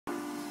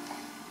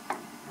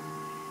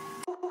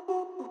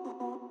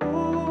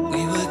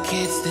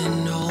kids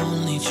then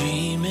only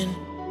dreaming.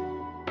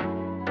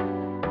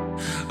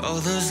 All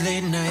those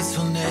late nights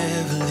will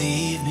never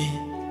leave me.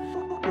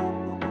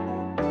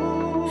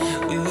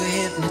 We were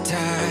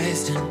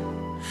hypnotized and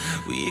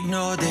we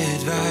ignored their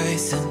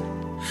advice, and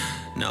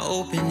now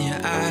open your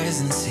eyes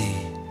and see.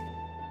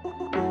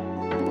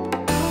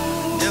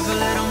 Never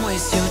let them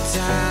waste your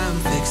time,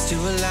 fixed to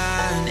a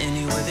line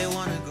anywhere they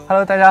wanna go.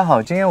 Hello， 大家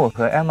好，今天我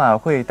和 Emma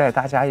会带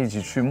大家一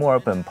起去墨尔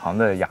本旁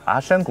的雅拉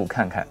山谷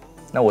看看。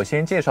那我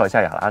先介绍一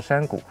下雅拉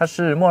山谷，它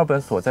是墨尔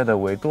本所在的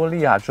维多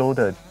利亚州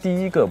的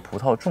第一个葡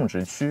萄种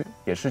植区，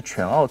也是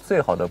全澳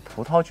最好的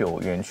葡萄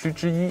酒园区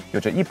之一，有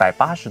着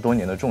180多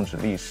年的种植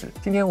历史。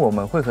今天我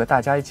们会和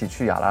大家一起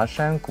去雅拉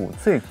山谷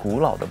最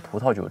古老的葡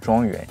萄酒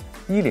庄园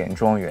伊联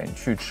庄园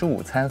去吃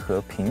午餐和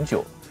品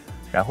酒，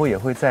然后也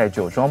会在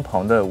酒庄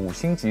旁的5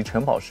星级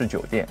城堡式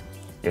酒店，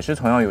也是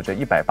同样有着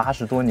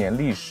180多年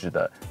历史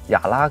的雅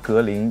拉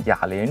格林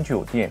雅联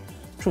酒店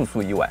住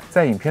宿一晚。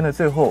在影片的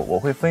最后，我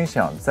会分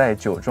享在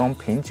酒庄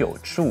品酒、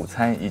吃午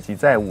餐以及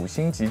在5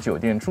星级酒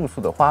店住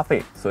宿的花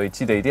费，所以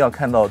记得一定要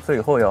看到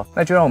最后哟。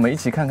那就让我们一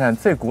起看看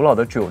最古老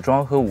的酒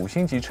庄和5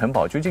星级城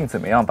堡究竟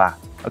怎么样吧。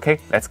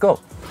OK，let's go。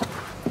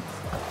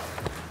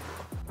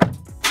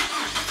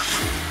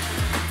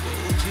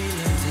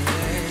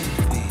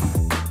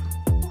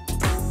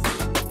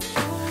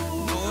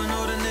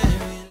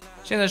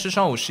现在是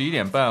上午11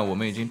点半，我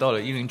们已经到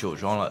了伊林酒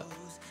庄了。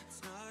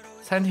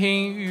餐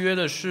厅预约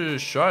的是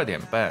12点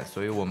半，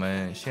所以我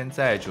们先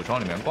在酒庄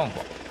里面逛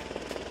逛。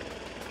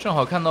正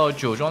好看到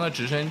酒庄的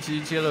直升机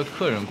接了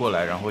客人过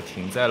来，然后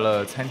停在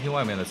了餐厅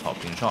外面的草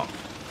坪上，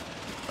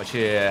而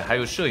且还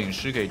有摄影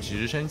师给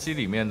直升机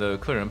里面的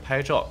客人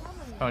拍照，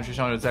看上去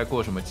像是在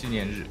过什么纪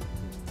念日。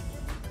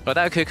大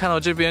家可以看到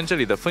这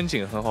里的风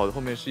景很好，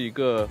后面是一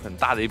个很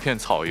大的一片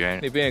草原，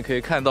那边也可以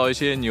看到一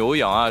些牛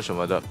羊啊什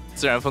么的，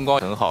自然风光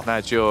很好。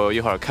那就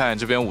一会儿看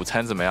这边午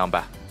餐怎么样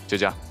吧，就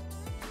这样。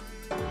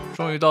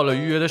终于到了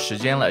预约的时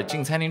间了，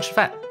进餐厅吃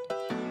饭。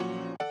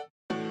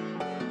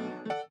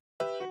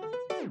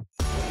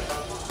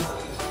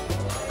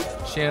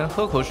先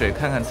喝口水，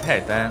看看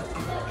菜单，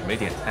准备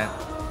点餐。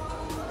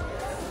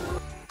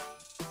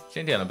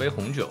先点了杯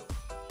红酒。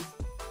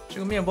这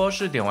个面包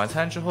是点完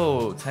餐之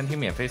后餐厅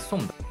免费送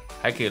的，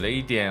还给了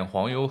一点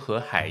黄油和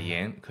海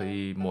盐，可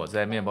以抹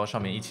在面包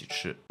上面一起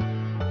吃。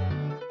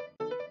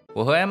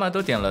我和 Emma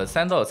都点了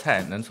3道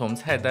菜，能从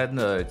菜单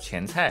的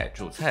前菜、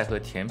主菜和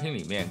甜品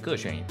里面各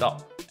选一道。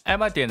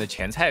Emma 点的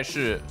前菜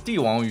是帝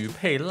王鱼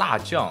配辣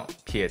酱、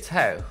撇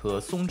菜和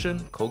松珍，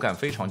口感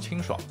非常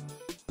清爽。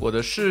我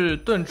的是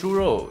炖猪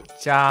肉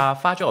加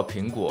发酵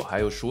苹果，还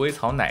有鼠尾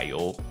草奶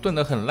油，炖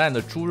得很烂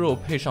的猪肉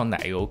配上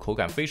奶油，口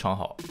感非常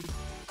好。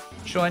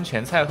吃完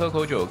前菜喝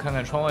口酒，看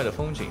看窗外的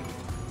风景。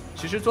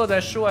其实坐在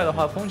室外的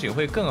话风景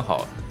会更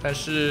好，但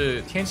是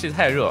天气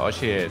太热，而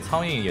且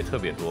苍蝇也特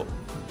别多。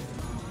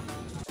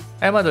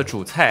Emma 的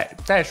主菜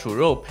袋鼠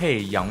肉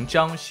配洋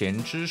姜、咸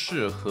芝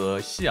士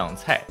和西洋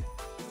菜，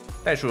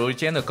袋鼠肉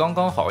煎得刚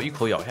刚好，一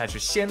口咬下去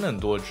鲜嫩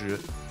多汁。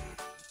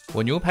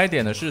我牛排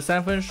点的是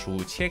3分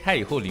熟，切开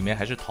以后里面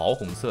还是桃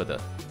红色的，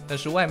但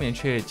是外面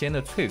却煎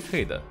得脆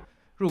脆的，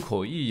入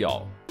口一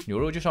咬，牛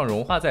肉就像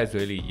融化在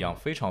嘴里一样，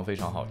非常非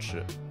常好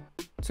吃。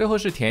最后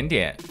是甜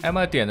点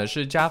 ，Emma 点的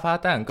是加发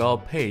蛋糕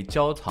配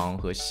焦糖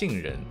和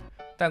杏仁，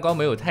蛋糕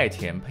没有太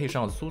甜，配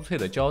上酥脆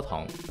的焦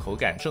糖，口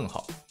感正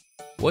好。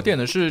我点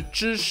的是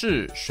芝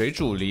士、水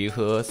煮梨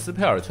和斯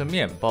佩尔顿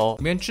面包，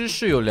里面芝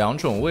士有2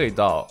种味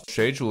道，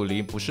水煮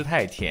梨不是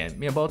太甜，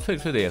面包脆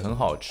脆的也很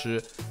好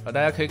吃。大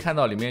家可以看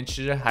到里面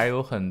其实还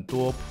有很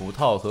多葡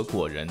萄和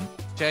果仁。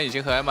现在已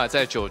经和 Emma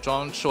在酒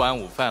庄吃完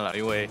午饭了，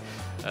因为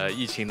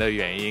疫情的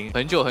原因，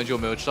很久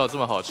没有吃到这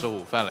么好吃的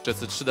午饭了，这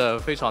次吃的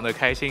非常的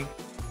开心。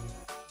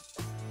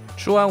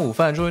吃完午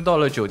饭，终于到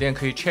了酒店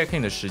可以 check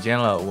in 的时间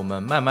了。我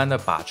们慢慢的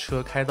把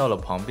车开到了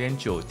旁边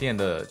酒店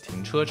的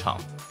停车场，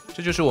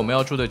这就是我们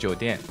要住的酒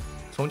店。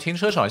从停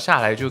车场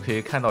下来就可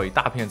以看到一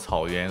大片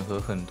草原和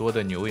很多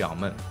的牛羊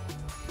们。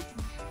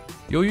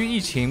由于疫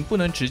情不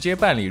能直接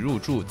办理入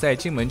住，在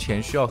进门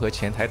前需要和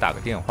前台打个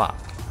电话。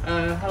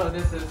Hello,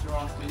 this is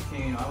Ron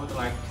speaking. I would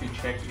like to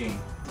check in.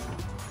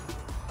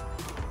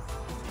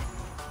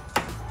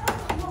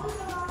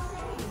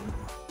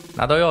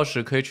 拿到钥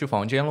匙可以去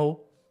房间喽。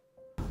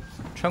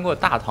穿过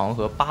大堂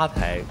和吧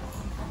台，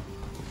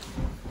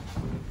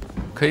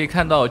可以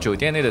看到酒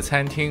店内的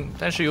餐厅，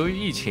但是由于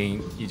疫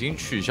情，已经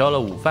取消了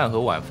午饭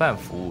和晚饭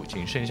服务，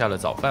仅剩下了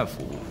早饭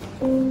服务。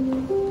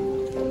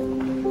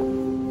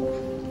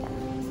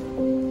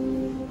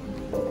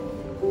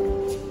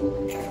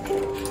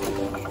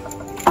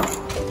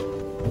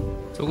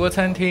走过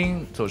餐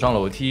厅，走上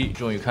楼梯，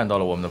终于看到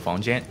了我们的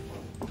房间。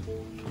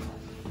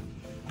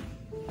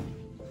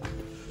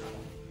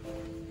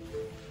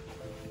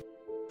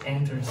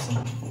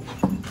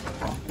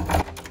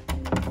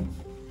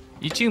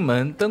一进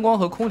门，灯光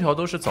和空调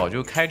都是早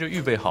就开着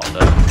预备好的，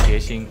很贴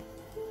心。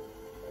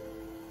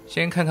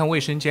先看看卫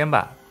生间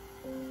吧，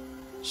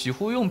洗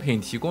护用品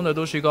提供的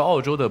都是一个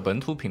澳洲的本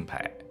土品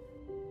牌。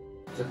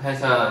再看一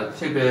下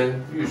这边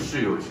浴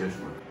室有些什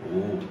么？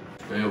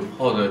这边有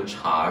泡的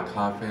茶、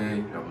咖啡，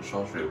然后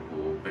烧水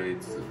壶、杯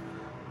子、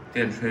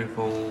电吹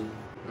风，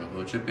然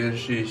后这边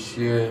是一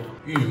些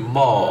浴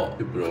帽，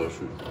也不知道是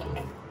什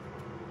么，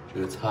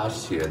这个擦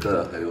鞋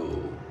的，还有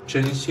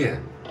针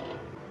线。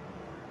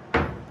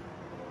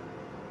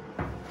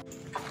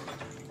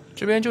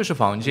这边就是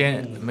房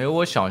间，没有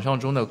我想象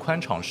中的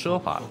宽敞奢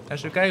华，但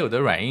是该有的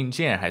软硬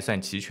件还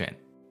算齐全。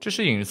这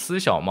是隐私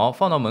小猫，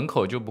放到门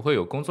口就不会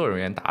有工作人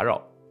员打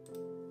扰。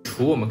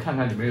图我们看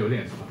看里面有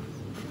点什么。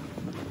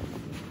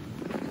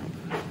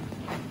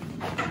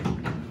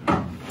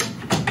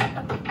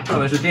上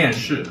面是电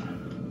视，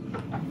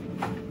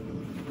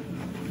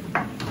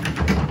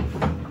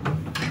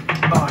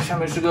下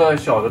面是个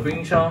小的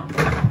冰箱，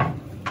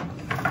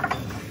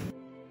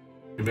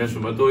里面什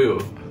么都有，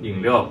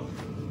饮料、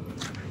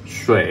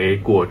水、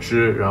果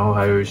汁，然后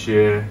还有一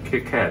些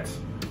KitKat。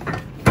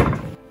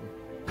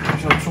看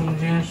一下中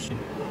间是，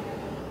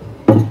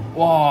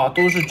哇，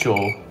都是酒，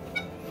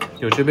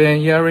有这边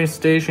Yarra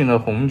Station 的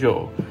红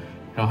酒，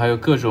然后还有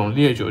各种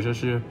烈酒，这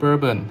是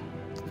Bourbon。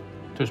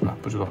这是什么？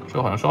不知道，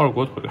这好像是二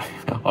锅头的。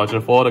哦，这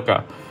是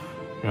Vodka，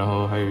 然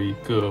后还有一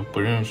个不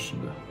认识的，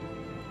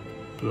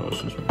不知道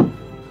是什么。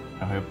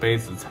然后还有杯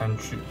子、餐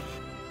具。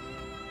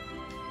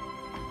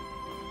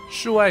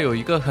室外有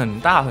一个很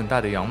大很大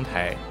的阳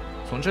台，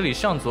从这里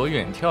向左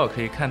远眺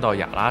可以看到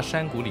雅拉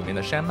山谷里面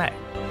的山脉。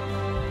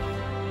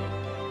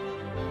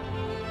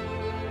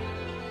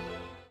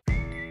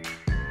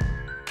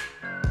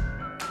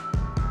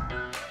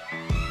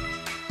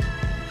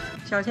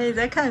小天，你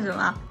在看什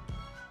么？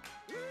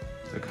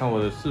在看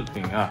我的视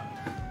频啊，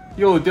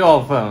又掉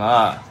粉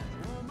了，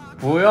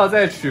不要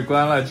再取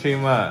关了，亲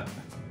们，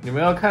你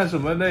们要看什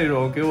么内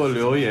容给我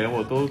留言，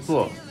我都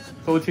做，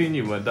都听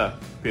你们的，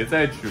别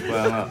再取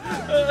关了。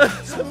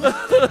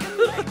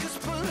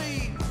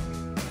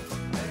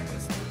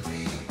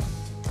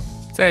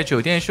在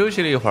酒店休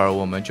息了一会儿，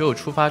我们就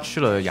出发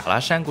去了雅拉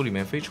山谷里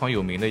面非常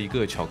有名的一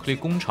个巧克力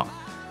工厂。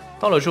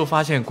到了之后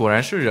发现果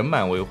然是人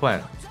满为患，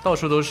到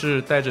处都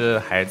是带着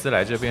孩子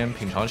来这边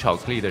品尝巧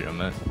克力的人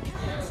们。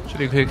这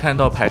里可以看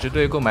到排着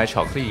队购买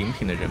巧克力饮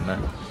品的人们。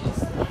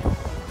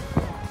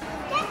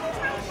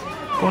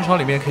工厂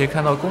里面可以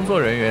看到工作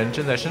人员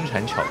正在生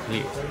产巧克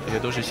力，这些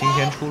都是新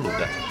鲜出炉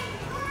的。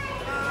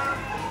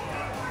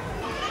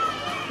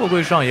货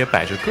柜上也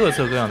摆着各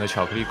色各样的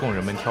巧克力供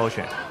人们挑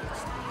选。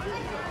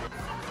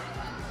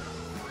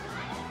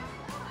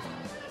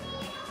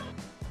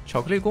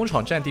巧克力工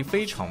厂占地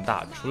非常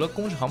大，除了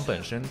工厂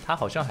本身，它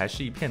好像还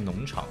是一片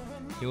农场。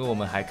因为我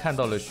们还看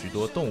到了许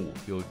多动物，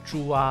有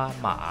猪啊、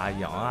马啊、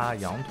羊啊、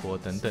羊驼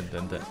等等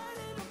等等。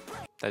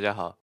大家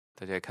好，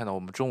大家也看到我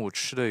们中午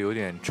吃的有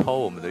点超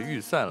我们的预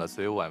算了，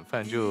所以晚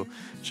饭就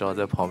只好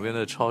在旁边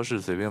的超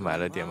市随便买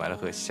了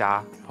盒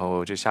虾，然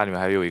后这虾里面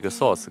还有一个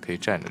sauce 可以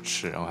蘸着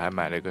吃，然后还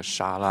买了一个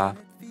沙拉。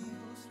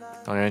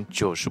当然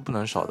酒是不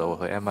能少的，我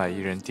和 Emma 一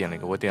人点了一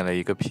个，我点了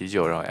一个啤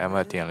酒，然后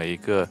Emma 点了一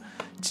个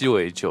鸡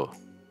尾酒，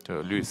就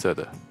是绿色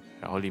的。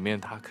然后里面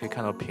它可以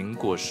看到苹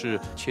果是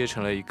切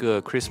成了一个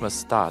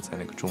Christmas star 在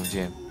那个中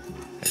间，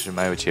还是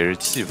蛮有节日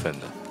气氛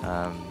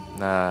的。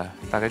那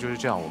大概就是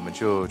这样，我们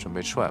就准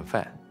备吃晚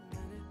饭。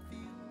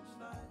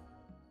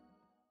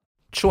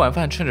吃完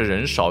饭趁着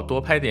人少，多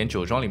拍点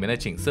酒庄里面的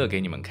景色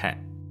给你们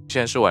看。现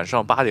在是晚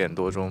上8点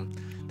多钟，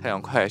太阳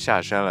快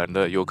下山了，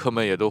那游客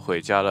们也都回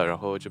家了，然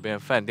后这边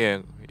饭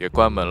店也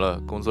关门了，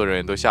工作人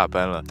员都下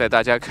班了。带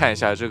大家看一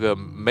下这个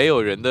没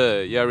有人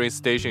的 Yarra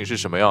Station 是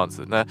什么样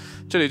子。那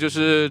这里就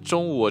是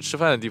中午我吃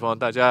饭的地方，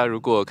大家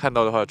如果看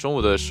到的话，中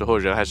午的时候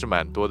人还是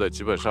蛮多的，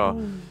基本上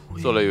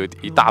坐了有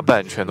一大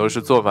半全都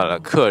是坐满了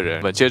客人。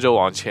我们接着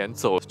往前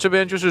走，这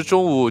边就是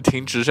中午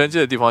停直升机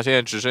的地方，现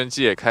在直升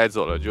机也开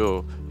走了，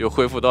就又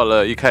恢复到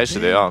了一开始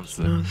的样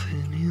子。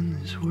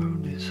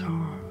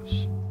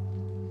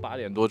8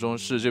点多钟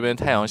是这边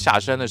太阳下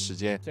山的时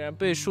间，虽然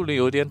被树林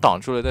有点挡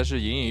住了，但是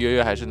隐隐约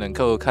约还是能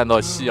够看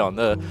到夕阳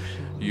的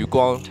余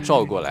光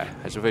照过来，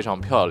还是非常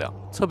漂亮。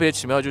特别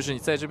奇妙就是你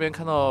在这边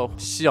看到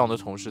夕阳的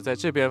同时，在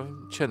这边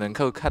却能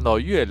够看到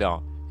月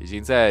亮已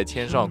经在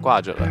天上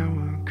挂着了。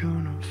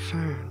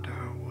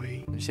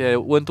现在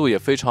温度也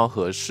非常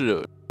合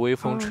适，微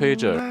风吹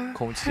着，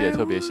空气也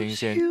特别新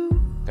鲜，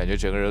感觉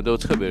整个人都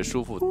特别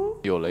舒服，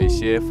有了一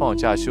些放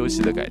假休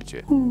息的感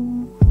觉。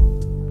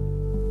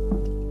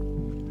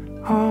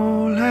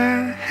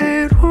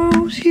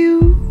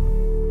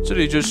这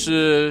里就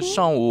是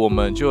上午我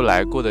们就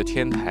来过的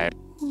天台，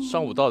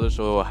上午到的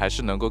时候还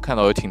是能够看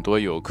到有挺多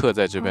游客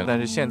在这边，但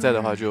是现在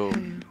的话就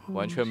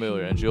完全没有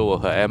人，只有我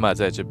和 Emma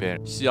在这边。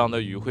夕阳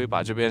的余晖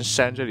把这边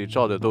山这里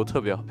照的都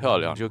特别漂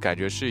亮，就感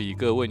觉是一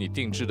个为你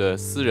定制的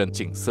私人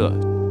景色。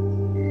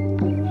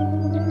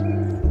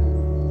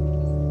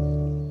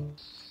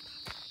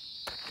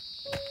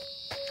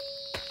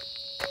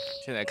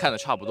现在看的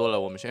差不多了，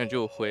我们现在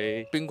就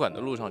回宾馆的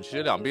路上。其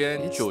实两边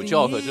酒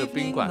窖和这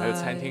宾馆还有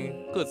餐厅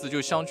各自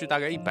就相距大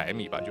概100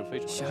米吧，就非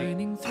常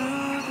近。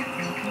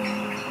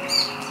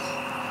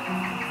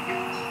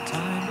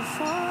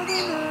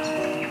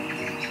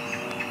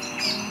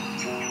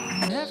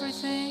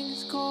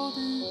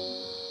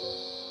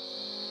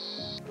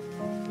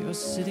You're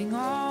sitting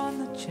on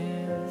the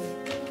chair,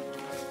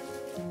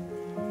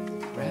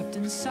 wrapped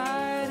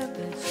inside a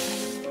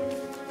bedsheet,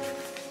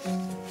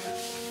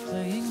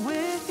 playing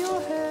with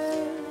your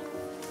hair,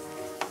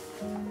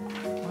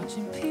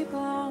 watching people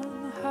on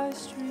the high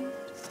street.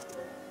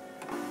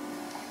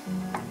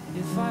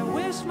 If I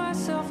wish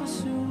myself a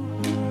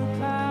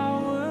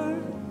superpower,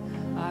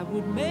 I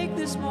would make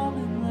this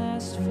moment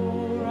last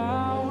for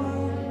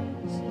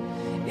hours.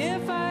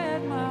 If I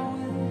had my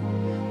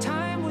will,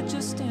 time would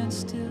just stand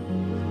still,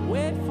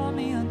 wait for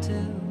me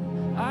until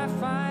I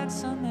find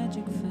some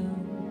magic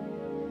film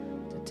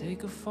to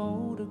take a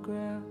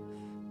photograph.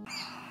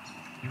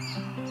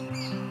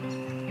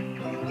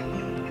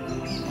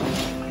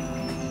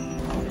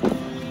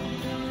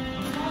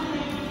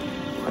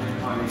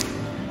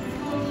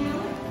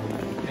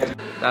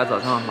大家早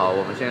上好，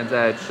我们现在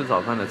在吃早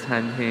饭的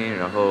餐厅，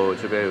然后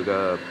这边有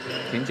个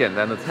挺简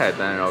单的菜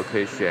单，然后可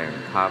以选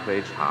咖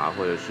啡、茶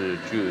或者是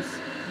juice。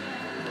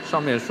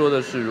上面说的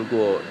是，如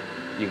果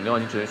饮料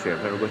你只能选一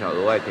份，如果想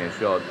额外点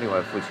需要另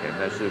外付钱。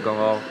但是刚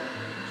刚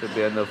这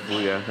边的服务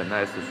员很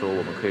nice 说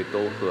我们可以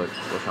都喝，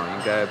我想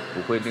应该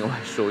不会另外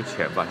收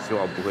钱吧，希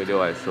望不会另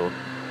外收。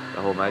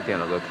然后我们还点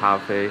了个咖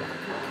啡，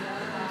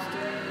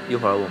一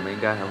会儿我们应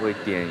该还会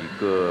点一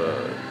个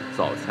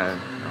早餐，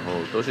然后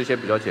都是一些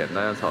比较简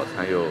单的早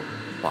餐，有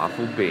华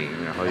夫饼，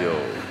然后有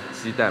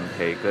鸡蛋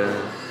培根，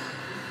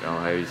然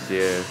后还有一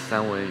些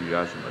三文鱼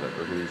啊什么的，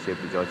都是一些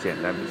比较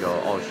简单、比较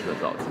澳式的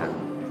早餐。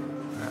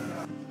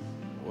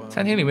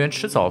餐厅里面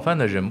吃早饭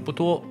的人不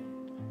多，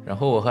然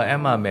后我和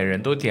Emma 每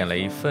人都点了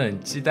一份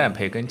鸡蛋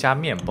培根加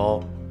面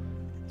包，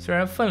虽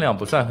然分量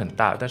不算很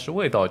大，但是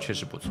味道确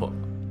实不错。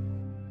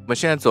我们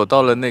现在走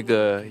到了那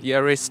个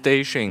Yarra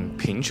Station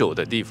品酒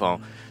的地方，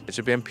在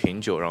这边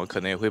品酒，然后可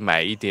能也会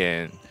买一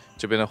点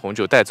这边的红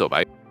酒带走吧。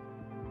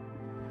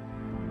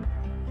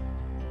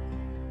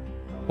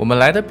我们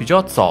来的比较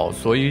早，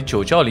所以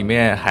酒窖里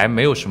面还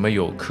没有什么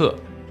游客。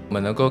我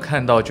们能够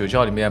看到酒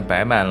窖里面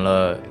摆满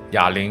了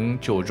雅羚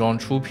酒庄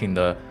出品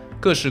的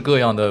各式各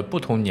样的不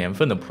同年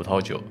份的葡萄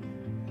酒。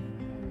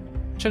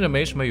趁着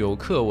没什么游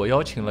客，我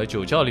邀请了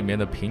酒窖里面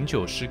的品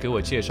酒师给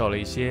我介绍了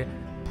一些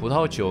葡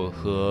萄酒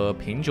和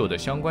品酒的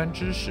相关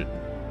知识。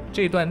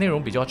这一段内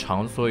容比较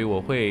长，所以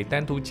我会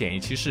单独剪一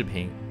期视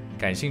频，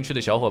感兴趣的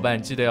小伙伴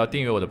记得要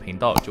订阅我的频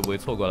道，就不会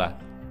错过了。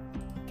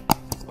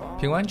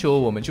品完酒，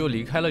我们就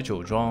离开了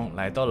酒庄，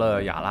来到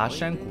了雅拉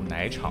山谷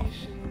奶场。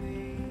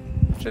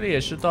这里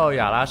也是到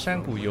雅拉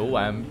山谷游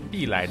玩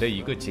必来的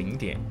一个景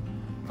点。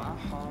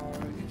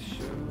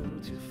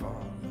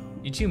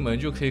一进门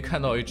就可以看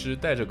到一只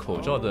戴着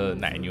口罩的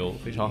奶牛，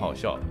非常好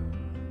笑。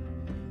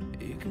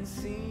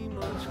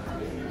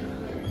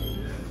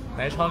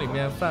奶场里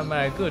面贩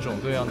卖各种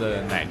各样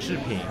的奶制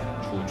品、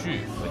厨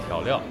具和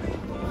调料，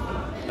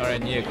当然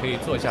你也可以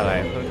坐下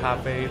来喝咖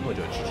啡或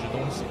者吃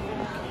东西。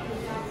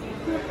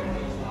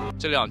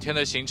这2天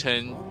的行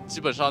程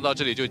基本上到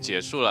这里就结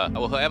束了。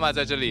我和 Emma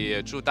在这里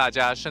也祝大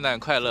家圣诞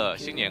快乐、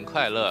新年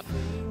快乐，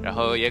然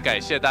后也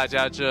感谢大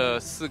家这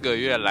4个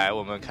月来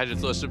我们开始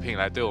做视频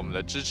来对我们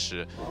的支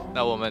持。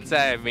那我们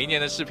在明年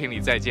的视频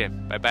里再见，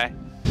拜拜。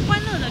欢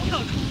乐的跳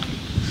出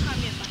画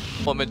面吧。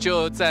我们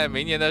就在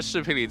明年的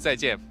视频里再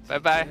见，拜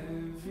拜。